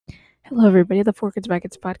Hello, everybody. The Four Kids by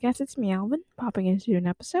Kids podcast. It's me, Alvin, popping into an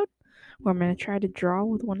episode where I'm going to try to draw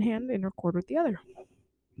with one hand and record with the other.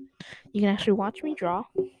 You can actually watch me draw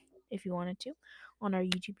if you wanted to on our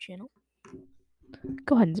YouTube channel.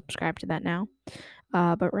 Go ahead and subscribe to that now.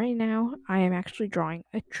 But right now, I am actually drawing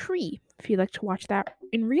a tree. If you'd like to watch that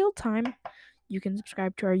in real time, you can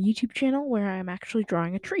subscribe to our YouTube channel where I am actually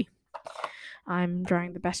drawing a tree. I'm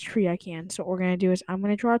drawing the best tree I can. So what we're going to do is I'm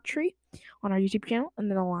going to draw a tree on our YouTube channel, and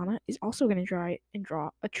then Alana is also going to draw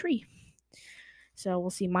a tree. So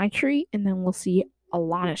we'll see my tree, and then we'll see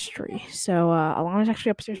Alana's tree. So Alana's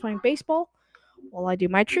actually upstairs playing baseball while I do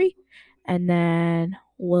my tree, and then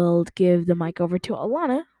we'll give the mic over to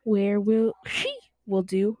Alana, where she will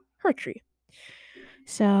do her tree.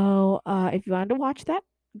 So if you wanted to watch that,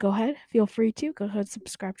 go ahead. Feel free to go ahead and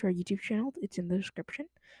subscribe to our YouTube channel. It's in the description.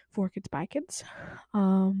 For Kids by Kids.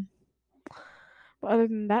 But other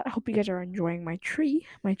than that, I hope you guys are enjoying my tree.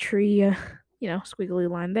 My tree, squiggly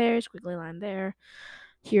line there, squiggly line there,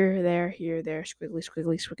 here, there, squiggly,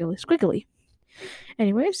 squiggly, squiggly, squiggly.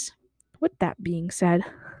 Anyways, with that being said,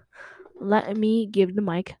 let me give the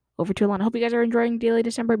mic over to Alana. I hope you guys are enjoying Daily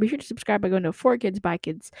December. Be sure to subscribe by going to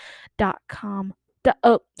 4kidsbykids.com.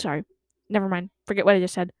 Oh, sorry. Never mind. Forget what I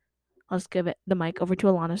just said. Let's give the mic over to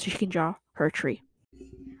Alana so she can draw her tree.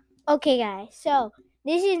 Okay, guys, so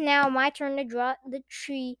this is now my turn to draw the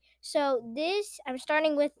tree. So I'm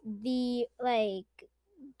starting with the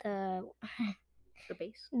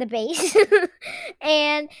base.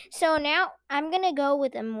 And so now I'm gonna go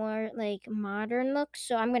with a more modern look.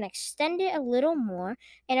 So I'm gonna extend it a little more,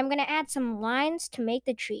 and I'm gonna add some lines to make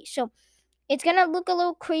the tree. So it's gonna look a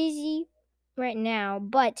little crazy right now,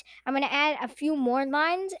 but I'm gonna add a few more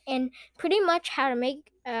lines, and pretty much how to make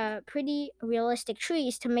a pretty realistic tree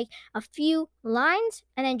is to make a few lines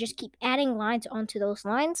and then just keep adding lines onto those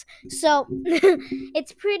lines. So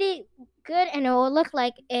it's pretty good, and it will look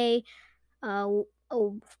like a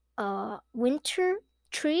winter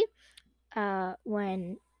tree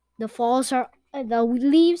when the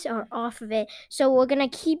leaves are off of it. So we're gonna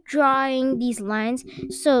keep drawing these lines.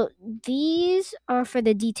 So these are for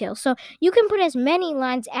the details. So you can put as many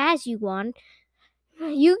lines as you want.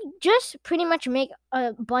 You just pretty much make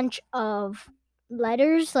a bunch of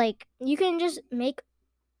letters. Like you can just make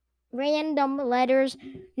random letters,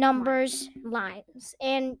 numbers, lines,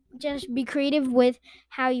 and just be creative with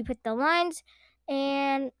how you put the lines,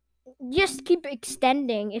 and just keep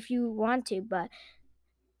extending if you want to. But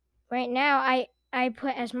right now I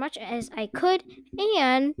put as much as I could,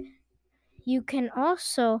 and you can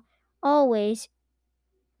also always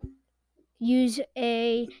use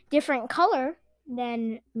a different color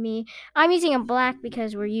than me. I'm using a black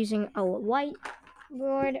because we're using a white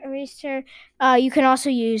board eraser. You can also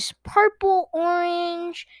use purple,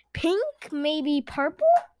 orange, pink, maybe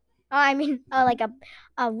purple. Like a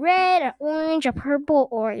red, an orange, a purple,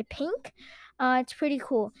 or a pink. It's pretty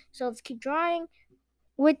cool. So let's keep drawing.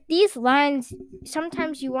 With these lines,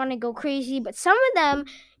 sometimes you want to go crazy, but some of them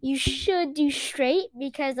you should do straight,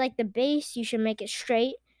 because like the base, you should make it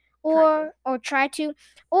straight, or try to,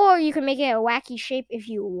 or you can make it a wacky shape if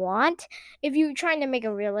you want. If you're trying to make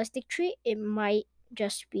a realistic tree, it might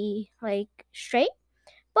just be like straight.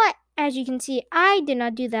 But as you can see, I did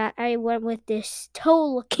not do that. I went with this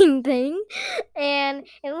toe-looking thing, and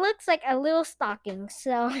it looks like a little stocking.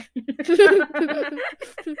 So It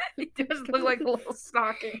does look like a little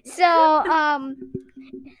stocking. So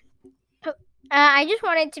I just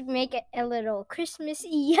wanted to make it a little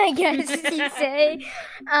Christmassy, I guess you say.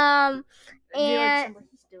 And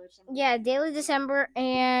yeah, Daily December,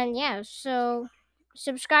 and yeah. So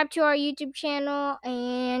subscribe to our YouTube channel,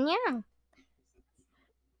 and yeah.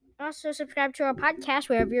 Also subscribe to our podcast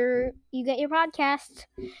wherever you get your podcasts.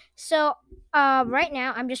 So right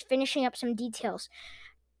now I'm just finishing up some details.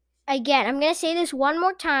 Again, I'm going to say this one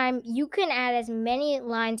more time. You can add as many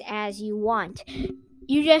lines as you want.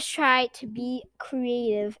 You just try to be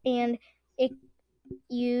creative and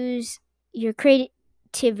use your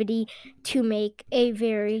creativity to make a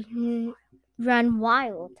very run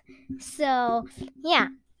wild. So, yeah,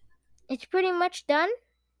 it's pretty much done.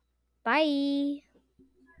 Bye.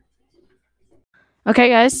 Okay,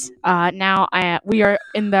 guys. Now we are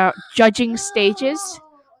in the judging stages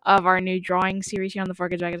of our new drawing series here on the Four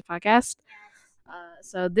Kids by Kids podcast.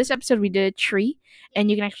 So this episode we did a tree, and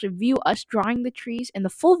you can actually view us drawing the trees, and the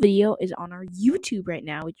full video is on our YouTube right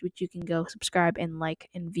now, which you can go subscribe and like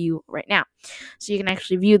and view right now. So you can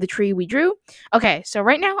actually view the tree we drew. Okay, so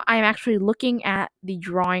right now I am actually looking at the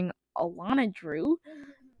drawing Alana drew,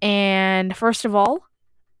 and first of all,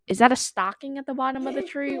 Is that a stocking at the bottom of the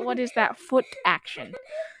tree? What is that foot action?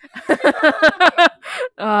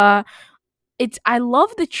 I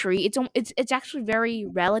love the tree. It's actually very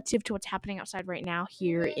relative to what's happening outside right now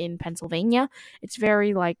here in Pennsylvania. It's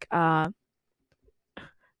very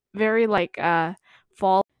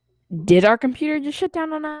fall. Did our computer just shut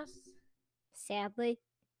down on us? Sadly.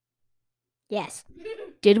 Yes.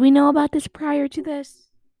 Did we know about this prior to this?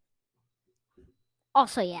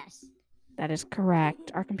 Also, yes. That is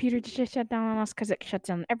correct. Our computer just shut down on us because it shuts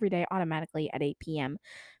down every day automatically at 8 p.m.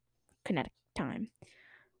 Connecticut time.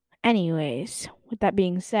 Anyways, with that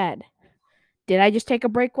being said, did I just take a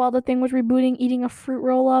break while the thing was rebooting, eating a fruit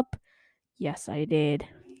roll up? Yes, I did.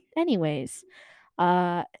 Anyways,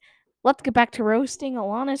 let's get back to roasting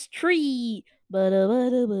Alana's tree.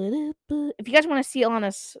 If you guys want to see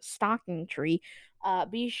Alana's stocking tree,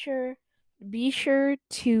 be sure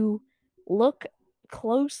to look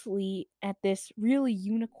closely at this really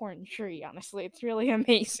unicorn tree. Honestly, it's really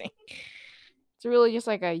amazing. It's really just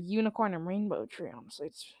like a unicorn and rainbow tree. Honestly,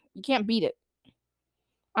 you can't beat it.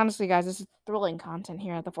 Honestly, guys, this is thrilling content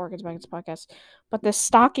here at the Four Kids Buckets podcast. But this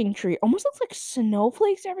stocking tree almost looks like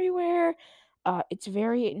snowflakes everywhere. It's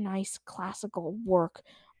very nice classical work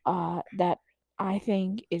that I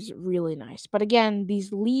think is really nice. But again,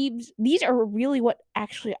 these are really what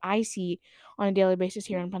actually I see on a daily basis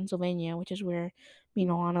here in Pennsylvania, which is where me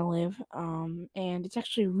and Alana live. And it's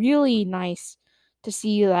actually really nice to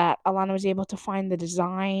see that Alana was able to find the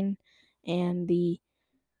design and the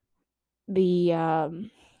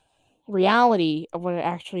reality of what it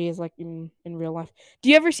actually is like in real life. Do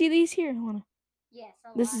you ever see these here, Alana? Yes.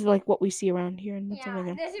 This is like what we see around here in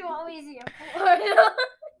Pennsylvania. Yeah, this is what we see in Florida.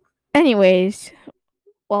 Anyways,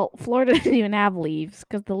 well, Florida doesn't even have leaves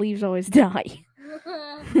because the leaves always die.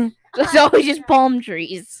 It's always just palm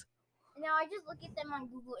trees. No, I just look at them on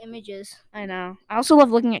Google Images. I know. I also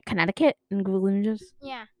love looking at Connecticut in Google Images.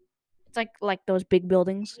 Yeah. It's like those big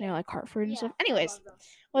buildings, like Hartford and stuff. Anyways,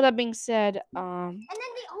 with that being said, and then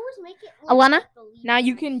they always make it. Alana, now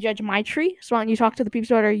you can judge my tree. So why don't you talk to the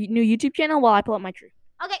people about our new YouTube channel while I pull up my tree?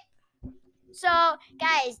 Okay. So,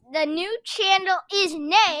 guys, the new channel is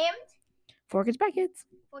named Four Kids by Kids.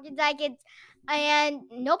 Four Kids by Kids, and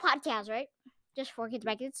no podcast, right? Just Four Kids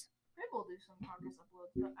by Kids. Maybe we'll do some podcast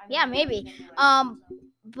uploads. Yeah, maybe.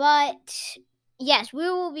 But yes, we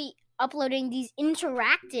will be uploading these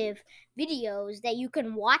interactive videos that you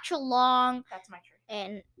can watch along. That's my tree.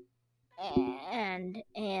 And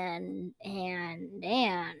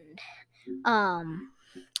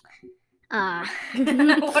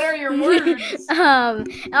what are your words?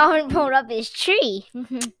 Alvin pulled up his tree.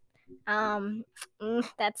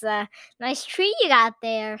 That's a nice tree you got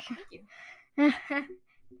there. Thank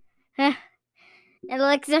you. It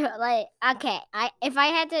looks like okay.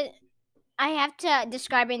 I have to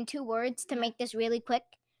describe in 2 words to make this really quick.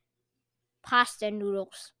 Pasta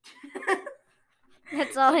noodles.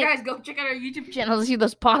 That's all. Guys, go check out our YouTube channel to see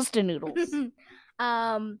those pasta noodles.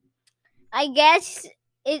 I guess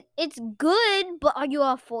it's good, but are you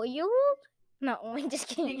a 4-year-old? No, I'm just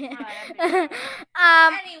kidding. Anyway.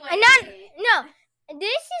 No.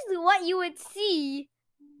 This is what you would see.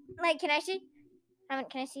 Like, can I see? Can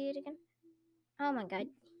I see it again? Oh my god,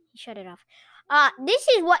 he shut it off. This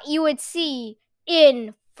is what you would see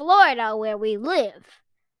in Florida where we live.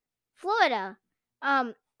 Florida.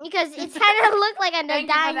 Because it kind of looked like a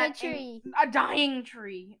dying tree. A dying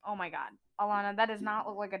tree. Oh my god. Alana, that does not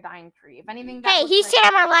look like a dying tree. If anything, hey, he said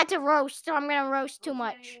I'm allowed to roast, so I'm gonna roast too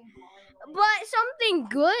much. But something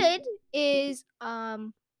good is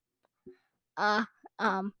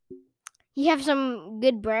you have some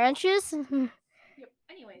good branches.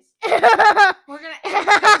 Anyways, we're gonna end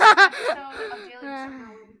this episode of Daily Summer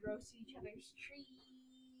where we roast each other's trees.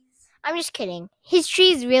 I'm just kidding. His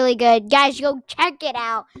tree is really good. Guys, go check it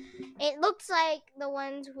out. It looks like the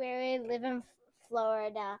ones where we live in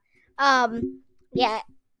Florida. Yeah,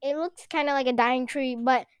 it looks kind of like a dying tree,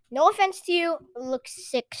 but no offense to you, it looks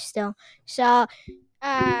sick still. So,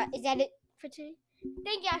 is that it for today?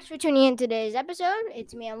 Thank you guys for tuning in today's episode.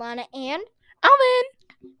 It's me, Alana, and Alvin.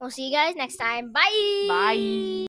 We'll see you guys next time. Bye. Bye.